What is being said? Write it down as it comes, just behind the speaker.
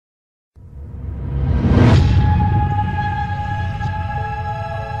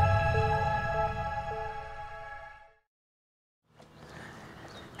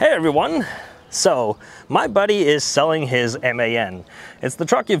Hey everyone! So, my buddy is selling his MAN. It's the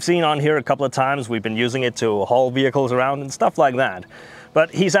truck you've seen on here a couple of times. We've been using it to haul vehicles around and stuff like that. But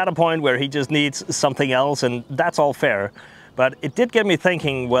he's at a point where he just needs something else, and that's all fair. But it did get me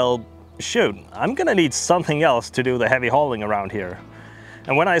thinking, well, shoot, I'm gonna need something else to do the heavy hauling around here.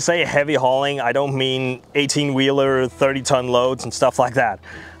 And when I say heavy hauling, I don't mean 18-wheeler, 30-ton loads and stuff like that.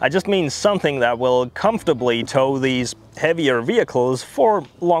 I just mean something that will comfortably tow these heavier vehicles for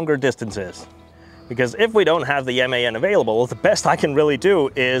longer distances. Because if we don't have the MAN available, the best I can really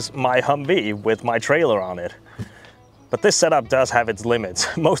do is my Humvee with my trailer on it. But this setup does have its limits,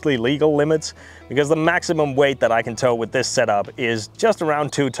 mostly legal limits, because the maximum weight that I can tow with this setup is just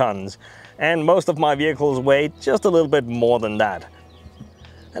around 2 tons, and most of my vehicles weigh just a little bit more than that.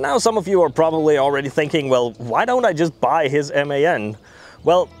 And now some of you are probably already thinking, well, why don't I just buy his MAN?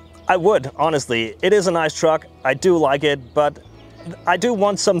 Well, I would, honestly. It is a nice truck, I do like it, but I do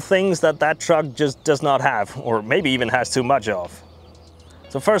want some things that truck just does not have, or maybe even has too much of.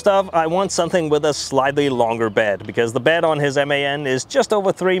 So first off, I want something with a slightly longer bed, because the bed on his MAN is just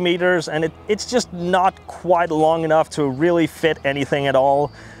over 3 meters, and it's just not quite long enough to really fit anything at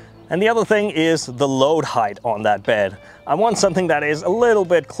all. And the other thing is the load height on that bed. I want something that is a little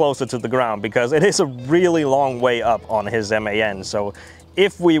bit closer to the ground, because it is a really long way up on his MAN. So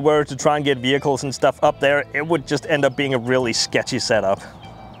if we were to try and get vehicles and stuff up there, it would just end up being a really sketchy setup.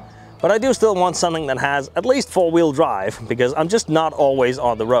 But I do still want something that has at least 4-wheel drive, because I'm just not always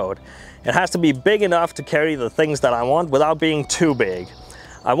on the road. It has to be big enough to carry the things that I want without being too big.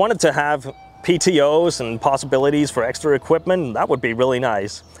 I want it to have PTOs and possibilities for extra equipment. That would be really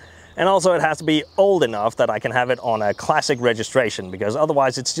nice. And also it has to be old enough that I can have it on a classic registration, because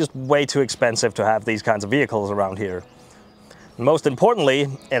otherwise it's just way too expensive to have these kinds of vehicles around here. Most importantly,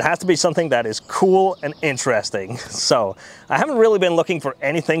 it has to be something that is cool and interesting. So I haven't really been looking for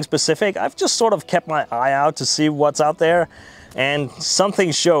anything specific. I've just sort of kept my eye out to see what's out there, and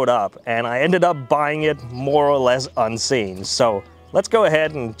something showed up and I ended up buying it more or less unseen. So let's go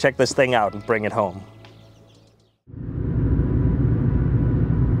ahead and check this thing out and bring it home.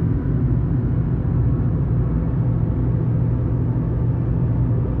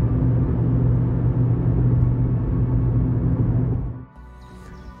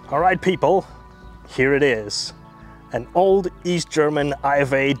 All right, people, here it is. An old East German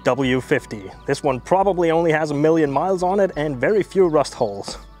IFA W50. This one probably only has 1 million miles on it and very few rust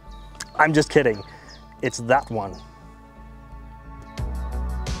holes. I'm just kidding. It's that one.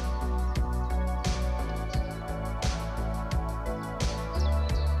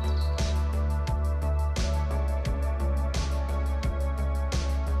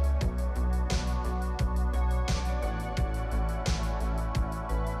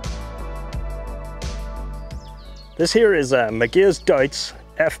 This here is a Magirus Deutz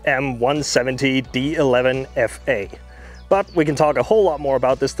FM170D11FA. But we can talk a whole lot more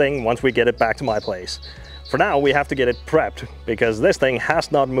about this thing once we get it back to my place. For now, we have to get it prepped, because this thing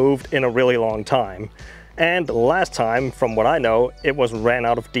has not moved in a really long time. And last time, from what I know, it was ran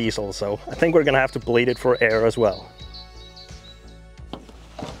out of diesel, so I think we're gonna have to bleed it for air as well.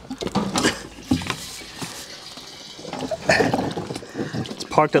 It's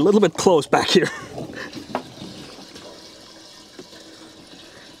parked a little bit close back here.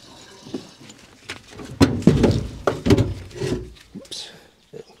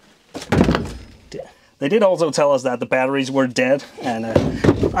 They did also tell us that the batteries were dead, and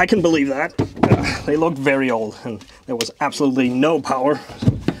I can believe that. They looked very old, and there was absolutely no power.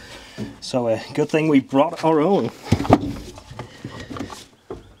 So good thing we brought our own.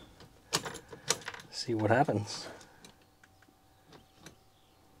 See what happens.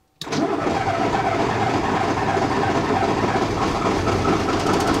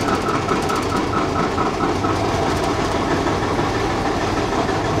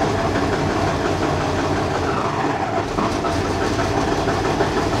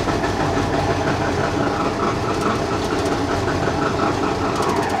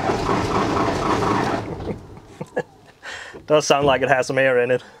 Does sound like it has some air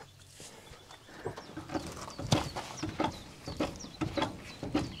in it.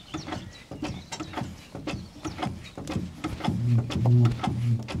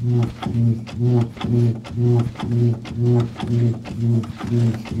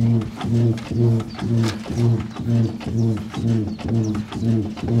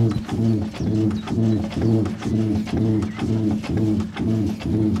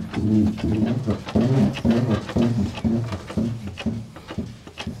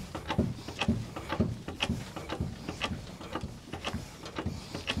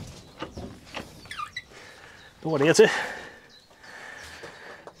 Då var det till.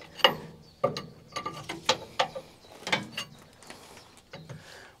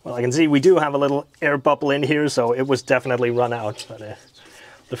 Well, I can see we do have a little air bubble in here, so it was definitely run out. But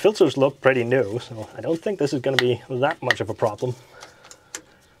the filters look pretty new, so I don't think this is going to be that much of a problem.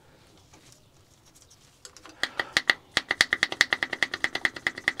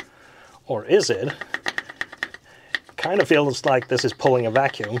 Or is it? Kind of feels like this is pulling a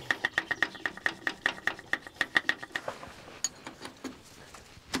vacuum.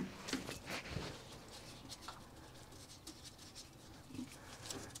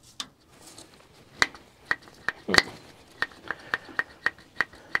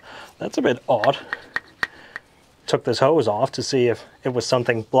 That's a bit odd. Took this hose off to see if it was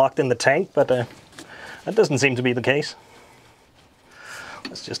something blocked in the tank, but that doesn't seem to be the case.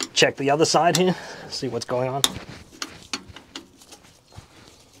 Let's just check the other side here, see what's going on.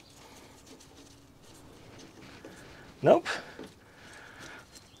 Nope.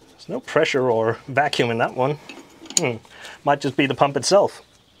 There's no pressure or vacuum in that one. Might just be the pump itself.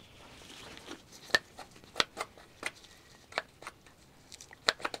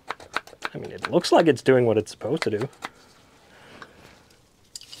 I mean, it looks like it's doing what it's supposed to do.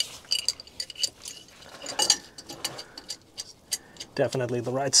 Definitely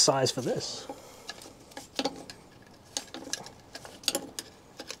the right size for this.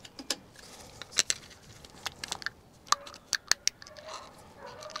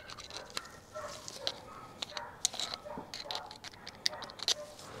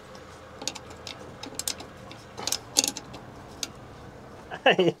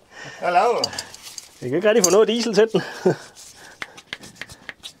 Hej. Hvad laver du? Vi kan ikke rigtig få noget diesel til den.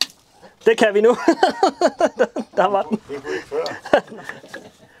 Det kan vi nu. Der var den. Det kunne ikke før.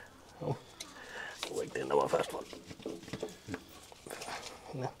 Det var ikke den, der var først.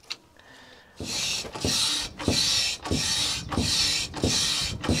 Ja.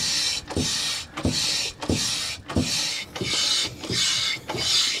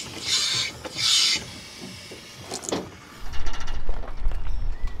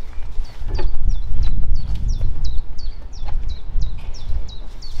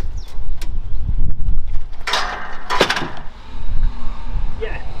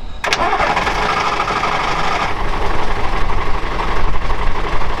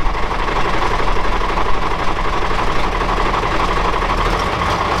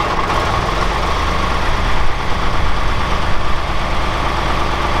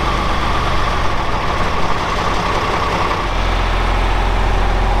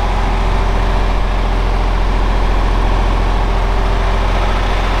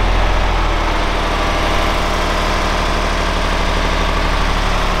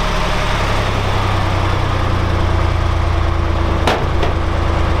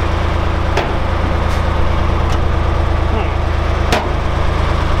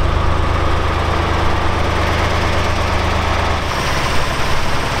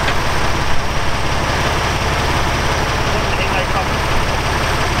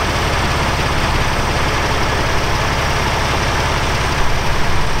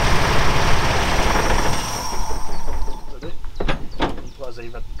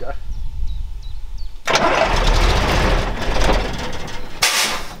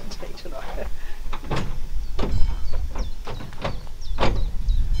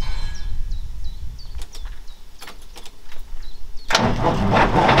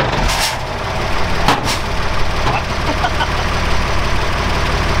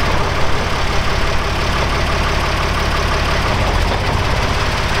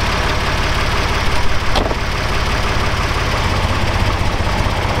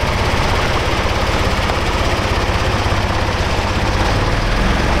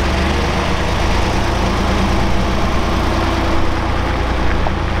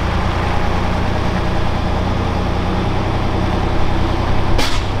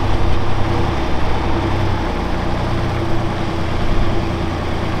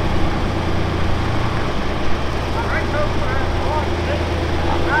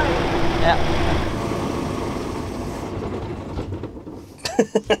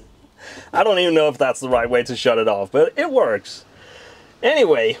 I don't even know if that's the right way to shut it off, but it works.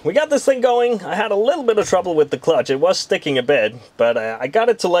 Anyway, we got this thing going. I had a little bit of trouble with the clutch. It was sticking a bit, but I got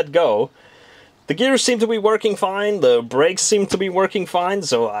it to let go. The gears seem to be working fine, the brakes seem to be working fine,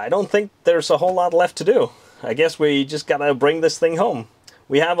 so I don't think there's a whole lot left to do. I guess we just gotta bring this thing home.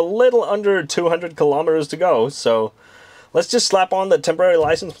 We have a little under 200 kilometers to go, so let's just slap on the temporary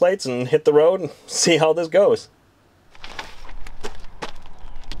license plates and hit the road and see how this goes.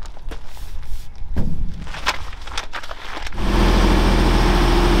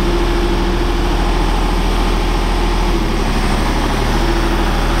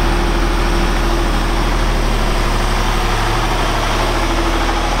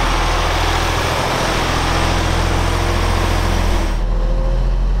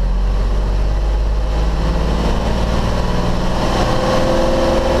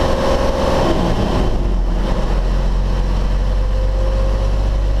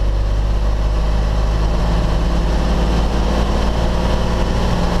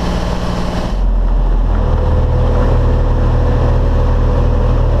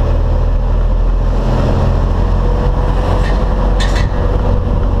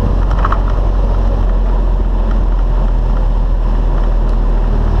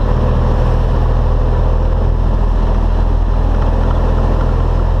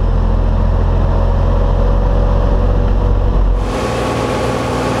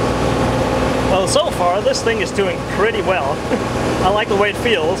 Well, so far this thing is doing pretty well. I like the way it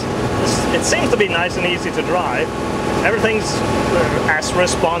feels. It seems to be nice and easy to drive. Everything's as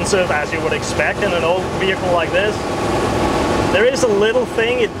responsive as you would expect in an old vehicle like this. There is a little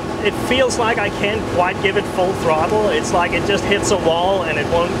thing, it feels like I can't quite give it full throttle. It's like it just hits a wall and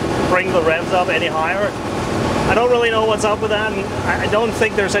it won't bring the revs up any higher. I don't really know what's up with that, and I don't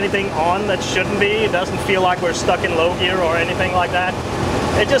think there's anything on that shouldn't be. It doesn't feel like we're stuck in low gear or anything like that.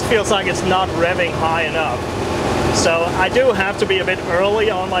 It just feels like it's not revving high enough. So I do have to be a bit early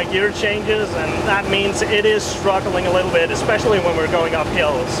on my gear changes, and that means it is struggling a little bit, especially when we're going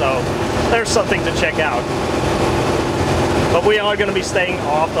uphill. So there's something to check out. But we are going to be staying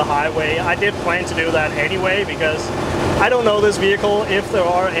off the highway. I did plan to do that anyway because I don't know this vehicle. If there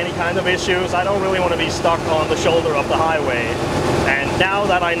are any kind of issues, I don't really want to be stuck on the shoulder of the highway. And now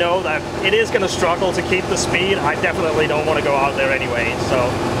that I know that it is going to struggle to keep the speed, I definitely don't want to go out there anyway. So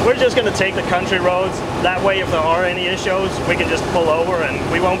we're just going to take the country roads. That way, if there are any issues, we can just pull over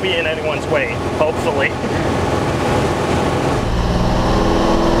and we won't be in anyone's way, hopefully.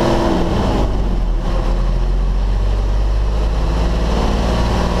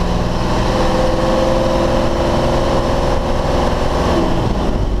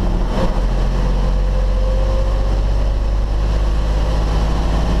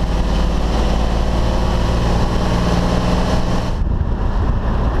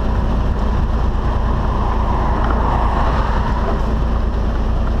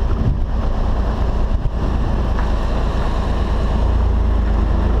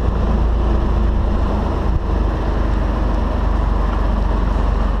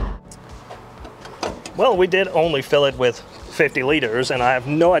 Well, we did only fill it with 50 liters, and I have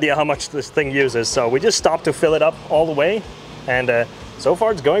no idea how much this thing uses, so we just stopped to fill it up all the way, and so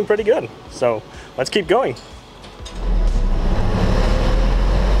far it's going pretty good. So let's keep going.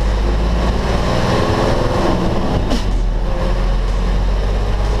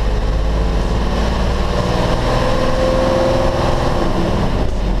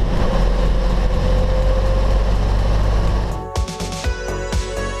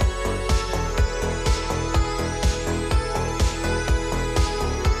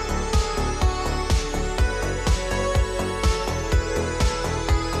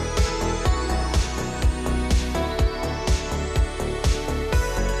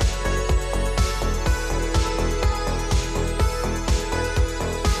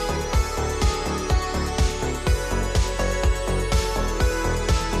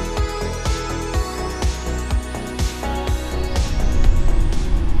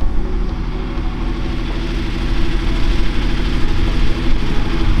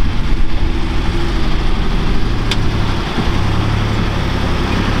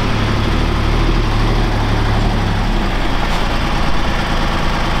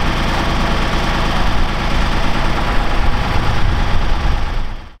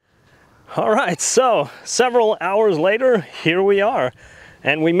 Alright, so several hours later, here we are.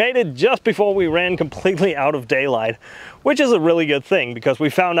 And we made it just before we ran completely out of daylight, which is a really good thing because we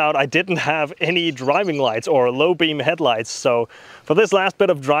found out I didn't have any driving lights or low beam headlights. So for this last bit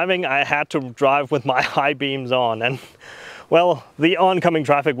of driving, I had to drive with my high beams on. And well, the oncoming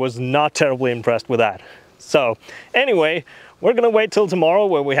traffic was not terribly impressed with that. So anyway, we're gonna wait till tomorrow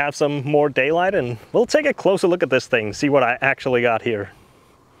where we have some more daylight and we'll take a closer look at this thing, see what I actually got here.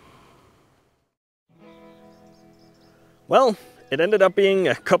 Well, it ended up being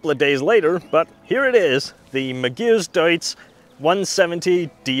a couple of days later, but here it is, the Magirus Deutz 170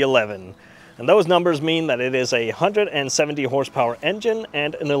 D11. And those numbers mean that it is a 170 horsepower engine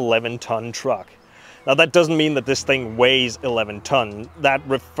and an 11-ton truck. Now that doesn't mean that this thing weighs 11 tons. That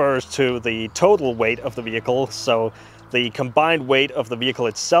refers to the total weight of the vehicle, so the combined weight of the vehicle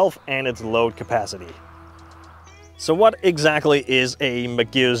itself and its load capacity. So what exactly is a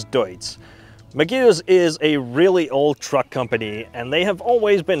Magirus Deutz? Magirus is a really old truck company, and they have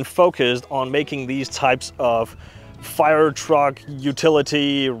always been focused on making these types of fire truck,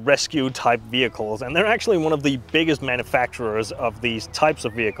 utility, rescue type vehicles. And they're actually one of the biggest manufacturers of these types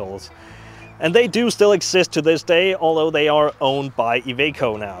of vehicles. And they do still exist to this day, although they are owned by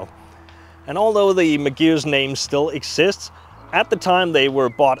Iveco now. And although the Magirus name still exists, at the time they were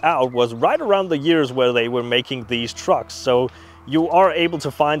bought out was right around the years where they were making these trucks. So you are able to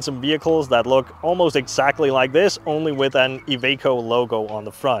find some vehicles that look almost exactly like this, only with an Iveco logo on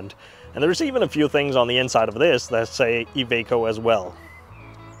the front. And there's even a few things on the inside of this that say Iveco as well.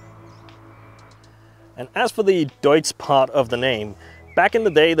 And as for the Deutz part of the name, back in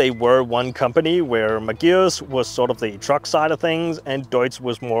the day they were one company where Magirus was sort of the truck side of things and Deutz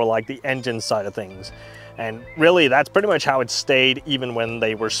was more like the engine side of things. And really, that's pretty much how it stayed even when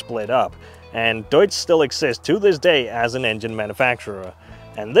they were split up. And Deutz still exists to this day as an engine manufacturer.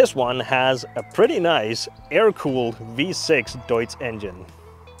 And this one has a pretty nice air-cooled V6 Deutz engine.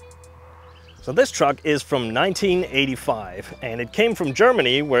 So this truck is from 1985, and it came from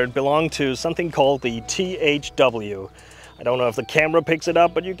Germany, where it belonged to something called the THW. I don't know if the camera picks it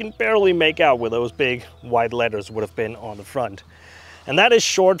up, but you can barely make out where those big white letters would have been on the front. And that is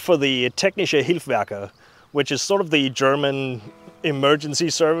short for the Technische Hilfswerke, which is sort of the German emergency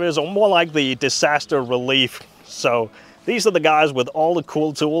service, or more like the disaster relief. So these are the guys with all the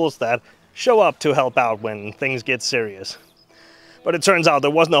cool tools that show up to help out when things get serious. But it turns out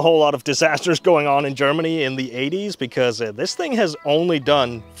there wasn't a whole lot of disasters going on in Germany in the 80s, because this thing has only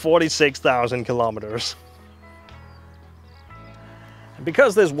done 46,000 kilometers. And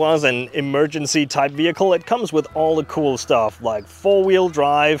because this was an emergency type vehicle, it comes with all the cool stuff like 4-wheel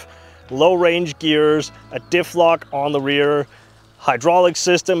drive, low range gears, a diff lock on the rear, hydraulic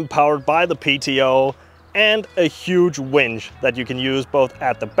system powered by the PTO, and a huge winch that you can use both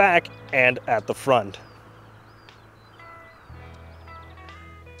at the back and at the front.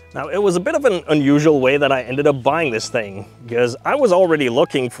 Now, it was a bit of an unusual way that I ended up buying this thing, because I was already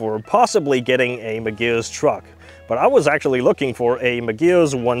looking for possibly getting a Magirus truck, but I was actually looking for a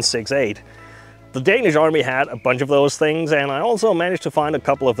Magirus 168. The Danish army had a bunch of those things, and I also managed to find a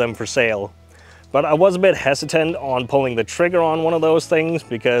couple of them for sale. But I was a bit hesitant on pulling the trigger on one of those things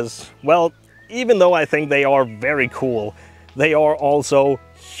because, well, even though I think they are very cool, they are also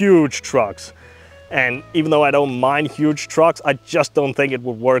huge trucks. And even though I don't mind huge trucks, I just don't think it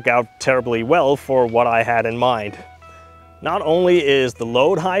would work out terribly well for what I had in mind. Not only is the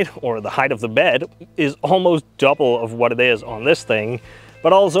load height, or the height of the bed, is almost double of what it is on this thing,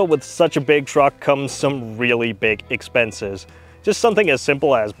 but also with such a big truck comes some really big expenses. Just something as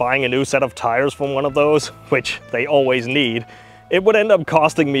simple as buying a new set of tires from one of those, which they always need, it would end up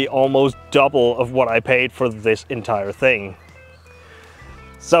costing me almost double of what I paid for this entire thing.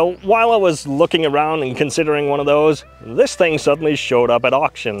 So while I was looking around and considering one of those, this thing suddenly showed up at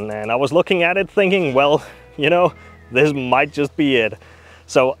auction, and I was looking at it thinking, well, you know, this might just be it.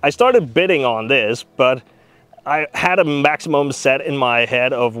 So I started bidding on this, but I had a maximum set in my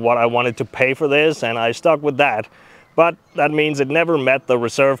head of what I wanted to pay for this, and I stuck with that. But that means it never met the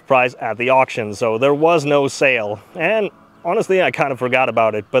reserve price at the auction, so there was no sale. And honestly, I kind of forgot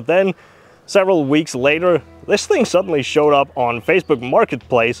about it. But then, several weeks later, this thing suddenly showed up on Facebook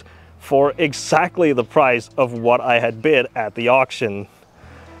Marketplace for exactly the price of what I had bid at the auction.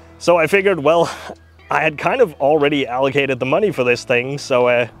 So I figured, well, I had kind of already allocated the money for this thing, so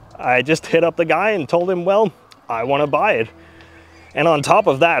I just hit up the guy and told him, well, I want to buy it. And on top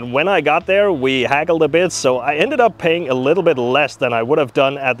of that, when I got there, we haggled a bit, so I ended up paying a little bit less than I would have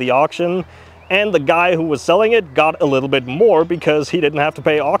done at the auction. And the guy who was selling it got a little bit more because he didn't have to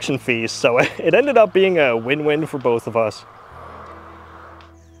pay auction fees. So it ended up being a win-win for both of us.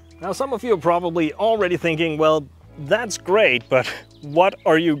 Now, some of you are probably already thinking, well, that's great, but what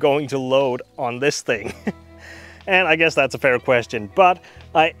are you going to load on this thing? And I guess that's a fair question, but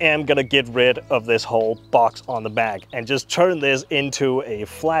I am gonna get rid of this whole box on the back and just turn this into a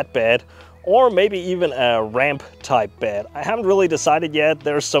flatbed, or maybe even a ramp type bed. I haven't really decided yet.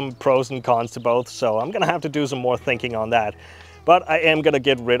 There's some pros and cons to both, so I'm gonna have to do some more thinking on that. But I am gonna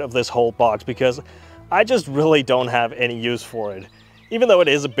get rid of this whole box because I just really don't have any use for it. Even though it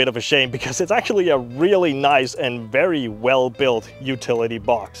is a bit of a shame because it's actually a really nice and very well built utility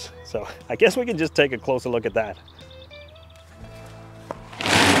box. So I guess we can just take a closer look at that.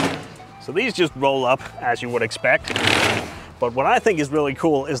 So these just roll up as you would expect. But what I think is really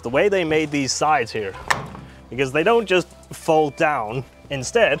cool is the way they made these sides here. Because they don't just fold down.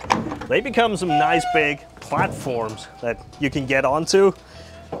 Instead, they become some nice big platforms that you can get onto,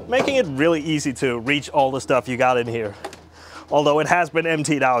 making it really easy to reach all the stuff you got in here. Although it has been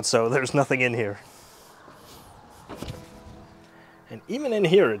emptied out, so there's nothing in here. And even in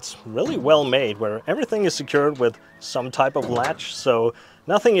here, it's really well made, where everything is secured with some type of latch, so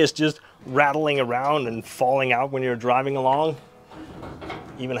nothing is just rattling around and falling out when you're driving along.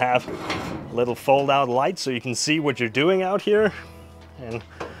 Even have a little fold-out light so you can see what you're doing out here. And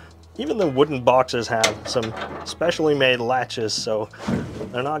even the wooden boxes have some specially made latches, so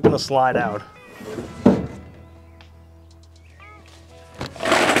they're not going to slide out.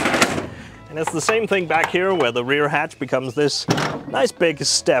 And it's the same thing back here, where the rear hatch becomes this nice big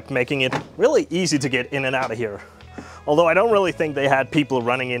step, making it really easy to get in and out of here. Although I don't really think they had people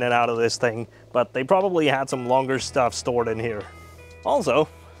running in and out of this thing, but they probably had some longer stuff stored in here. Also,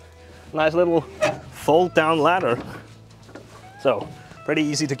 nice little fold-down ladder. So pretty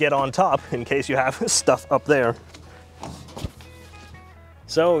easy to get on top in case you have stuff up there.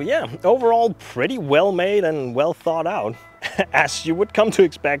 So yeah, overall pretty well made and well thought out, as you would come to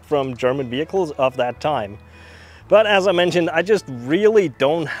expect from German vehicles of that time. But as I mentioned, I just really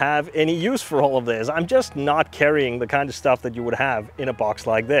don't have any use for all of this. I'm just not carrying the kind of stuff that you would have in a box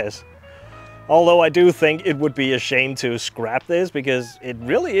like this. Although I do think it would be a shame to scrap this because it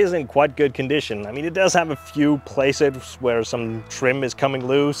really is in quite good condition. I mean, it does have a few places where some trim is coming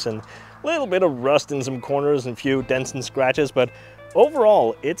loose and a little bit of rust in some corners and a few dents and scratches, but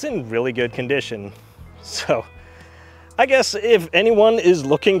overall, it's in really good condition. So I guess if anyone is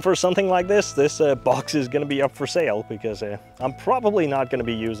looking for something like this, this box is going to be up for sale because I'm probably not going to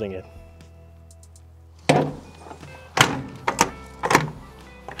be using it.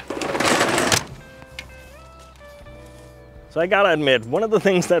 So I gotta admit, one of the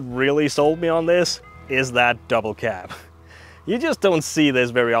things that really sold me on this is that double cab. You just don't see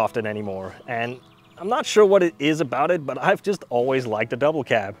this very often anymore, and I'm not sure what it is about it, but I've just always liked a double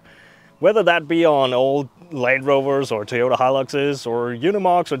cab. Whether that be on old Land Rovers or Toyota Hiluxes or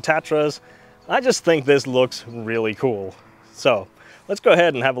Unimogs or Tatras, I just think this looks really cool. So let's go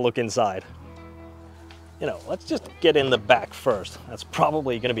ahead and have a look inside. You know, let's just get in the back first. That's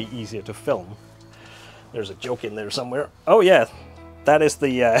probably gonna be easier to film. There's a joke in there somewhere. Oh yeah, that is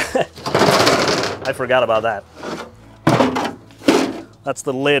the, I forgot about that. That's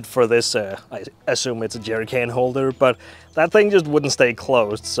the lid for this, I assume it's a jerry can holder, but that thing just wouldn't stay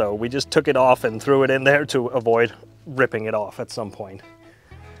closed, so we just took it off and threw it in there to avoid ripping it off at some point.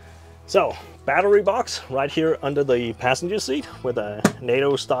 So, battery box right here under the passenger seat with a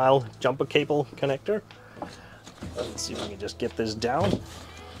NATO-style jumper cable connector. Let's see if we can just get this down.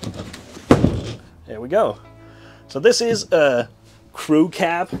 There we go. So this is a crew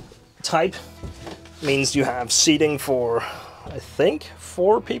cab type. Means you have seating for, I think,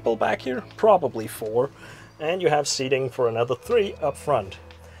 4 people back here, probably 4. And you have seating for another 3 up front.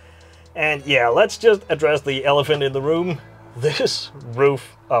 And yeah, let's just address the elephant in the room. This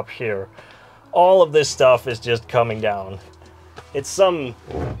roof up here. All of this stuff is just coming down. It's some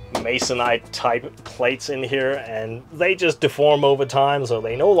masonite type plates in here, and they just deform over time, so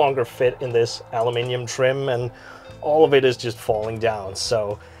they no longer fit in this aluminium trim, and all of it is just falling down.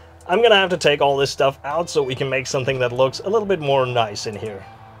 So I'm gonna have to take all this stuff out so we can make something that looks a little bit more nice in here.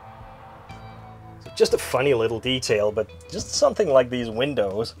 Just a funny little detail, but just something like these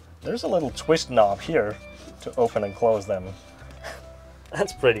windows, there's a little twist knob here to open and close them.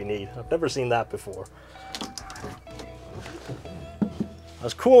 That's pretty neat. I've never seen that before.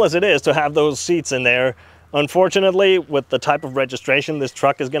 As cool as it is to have those seats in there, unfortunately, with the type of registration this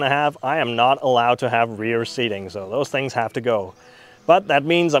truck is going to have, I am not allowed to have rear seating, so those things have to go. But that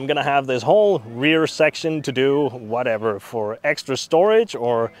means I'm going to have this whole rear section to do whatever, for extra storage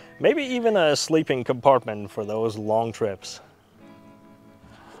or maybe even a sleeping compartment for those long trips.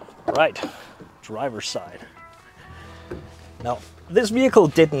 Right, driver's side. Now, this vehicle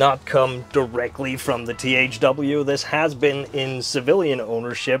did not come directly from the THW. This has been in civilian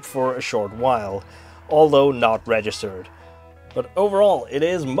ownership for a short while, although not registered. But overall, it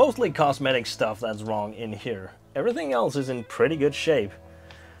is mostly cosmetic stuff that's wrong in here. Everything else is in pretty good shape.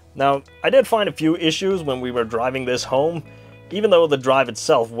 Now, I did find a few issues when we were driving this home, even though the drive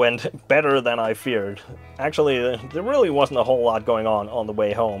itself went better than I feared. Actually, there really wasn't a whole lot going on the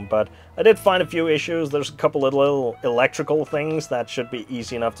way home, but I did find a few issues. There's a couple of little electrical things that should be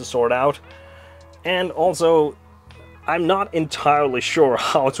easy enough to sort out. And also, I'm not entirely sure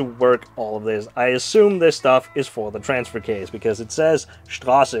how to work all of this. I assume this stuff is for the transfer case, because it says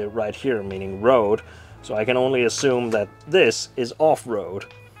Straße right here, meaning road, so I can only assume that this is off-road.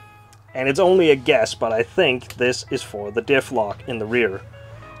 And it's only a guess, but I think this is for the diff lock in the rear.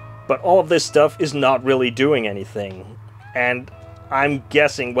 But all of this stuff is not really doing anything. And I'm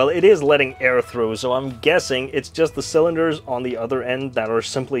guessing, well, it is letting air through, so I'm guessing it's just the cylinders on the other end that are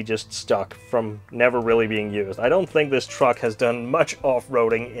simply just stuck from never really being used. I don't think this truck has done much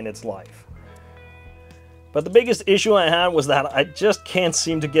off-roading in its life. But the biggest issue I had was that I just can't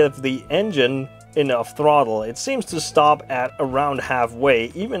seem to give the engine enough throttle. It seems to stop at around halfway,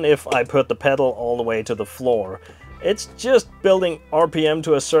 even if I put the pedal all the way to the floor. It's just building RPM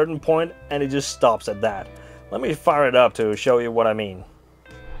to a certain point, and it just stops at that. Let me fire it up to show you what I mean.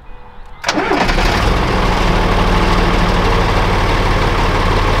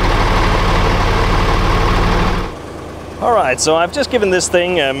 Alright, so I've just given this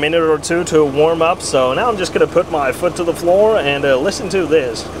thing a minute or two to warm up, so now I'm just going to put my foot to the floor and listen to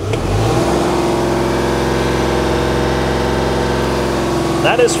this.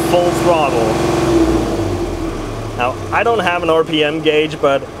 That is full throttle. Now, I don't have an RPM gauge,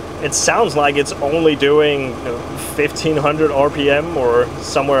 but it sounds like it's only doing 1500 RPM or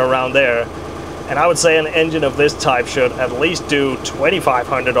somewhere around there. And I would say an engine of this type should at least do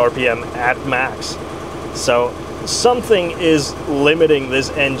 2500 RPM at max. So something is limiting this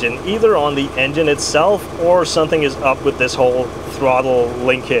engine, either on the engine itself or something is up with this whole throttle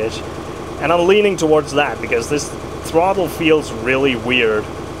linkage. And I'm leaning towards that because this throttle feels really weird.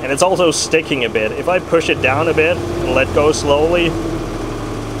 And it's also sticking a bit. If I push it down a bit and let go slowly,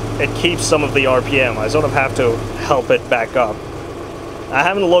 it keeps some of the RPM. I sort of have to help it back up. I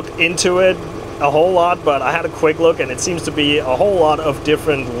haven't looked into it a whole lot, but I had a quick look and it seems to be a whole lot of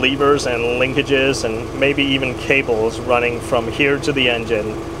different levers and linkages and maybe even cables running from here to the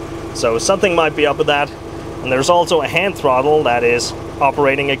engine. So something might be up with that. And there's also a hand throttle that is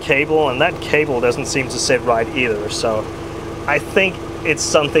operating a cable, and that cable doesn't seem to sit right either. So I think it's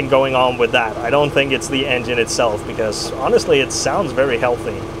something going on with that. I don't think it's the engine itself, because honestly it sounds very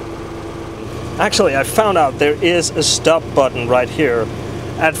healthy. Actually, I found out there is a stop button right here.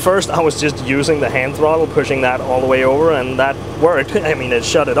 At first I was just using the hand throttle, pushing that all the way over, and that worked. I mean, it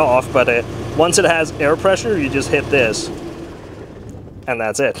shut it off, but once it has air pressure, you just hit this, and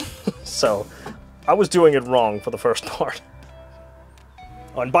that's it. So I was doing it wrong for the first part.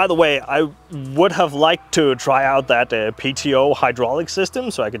 Oh, and by the way, I would have liked to try out that PTO hydraulic system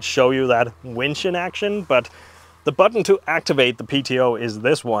so I could show you that winch in action, but the button to activate the PTO is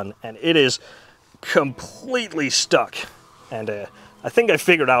this one, and it is completely stuck. And I think I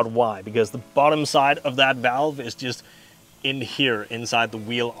figured out why, because the bottom side of that valve is just in here, inside the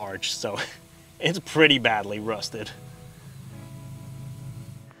wheel arch, so it's pretty badly rusted.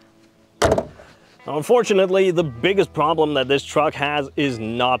 Now, unfortunately, the biggest problem that this truck has is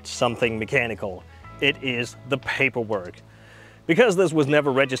not something mechanical. It is the paperwork. Because this was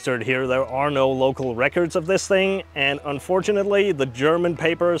never registered here, there are no local records of this thing, and unfortunately, the German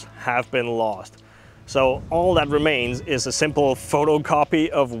papers have been lost. So all that remains is a simple photocopy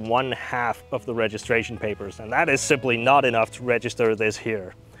of 1/2 of the registration papers, and that is simply not enough to register this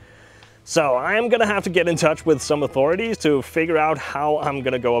here. So I'm gonna have to get in touch with some authorities to figure out how I'm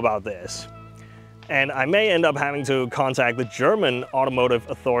gonna go about this. And I may end up having to contact the German automotive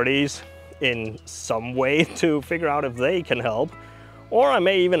authorities in some way to figure out if they can help. Or I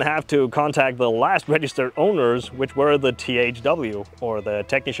may even have to contact the last registered owners, which were the THW, or the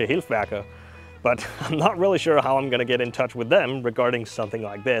Technische Hilfswerke. But I'm not really sure how I'm gonna get in touch with them regarding something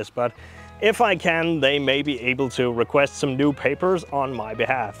like this. But if I can, they may be able to request some new papers on my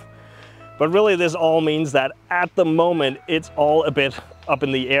behalf. But really, this all means that at the moment, it's all a bit up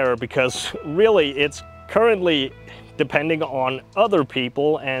in the air, because really it's currently depending on other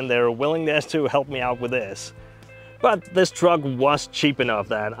people and their willingness to help me out with this. But this truck was cheap enough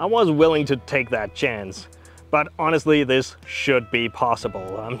that I was willing to take that chance. But honestly, this should be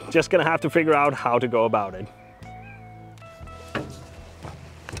possible. I'm just gonna have to figure out how to go about it.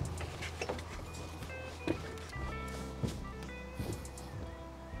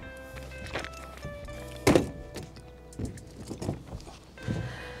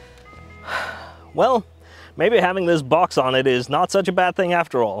 Well, maybe having this box on it is not such a bad thing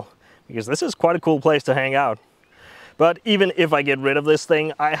after all, because this is quite a cool place to hang out. But even if I get rid of this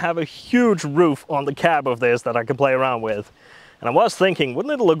thing, I have a huge roof on the cab of this that I can play around with. And I was thinking,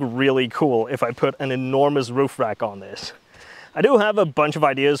 wouldn't it look really cool if I put an enormous roof rack on this? I do have a bunch of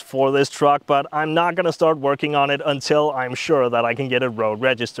ideas for this truck, but I'm not gonna start working on it until I'm sure that I can get it road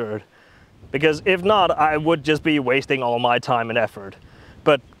registered. Because if not, I would just be wasting all my time and effort.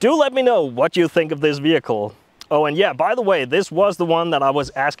 But do let me know what you think of this vehicle. Oh, and yeah, by the way, this was the one that I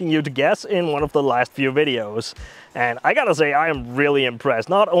was asking you to guess in one of the last few videos. And I gotta say, I am really impressed.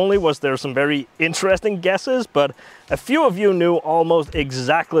 Not only was there some very interesting guesses, but a few of you knew almost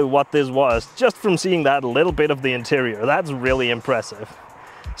exactly what this was, just from seeing that little bit of the interior. That's really impressive.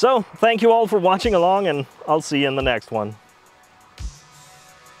 So, thank you all for watching along, and I'll see you in the next one.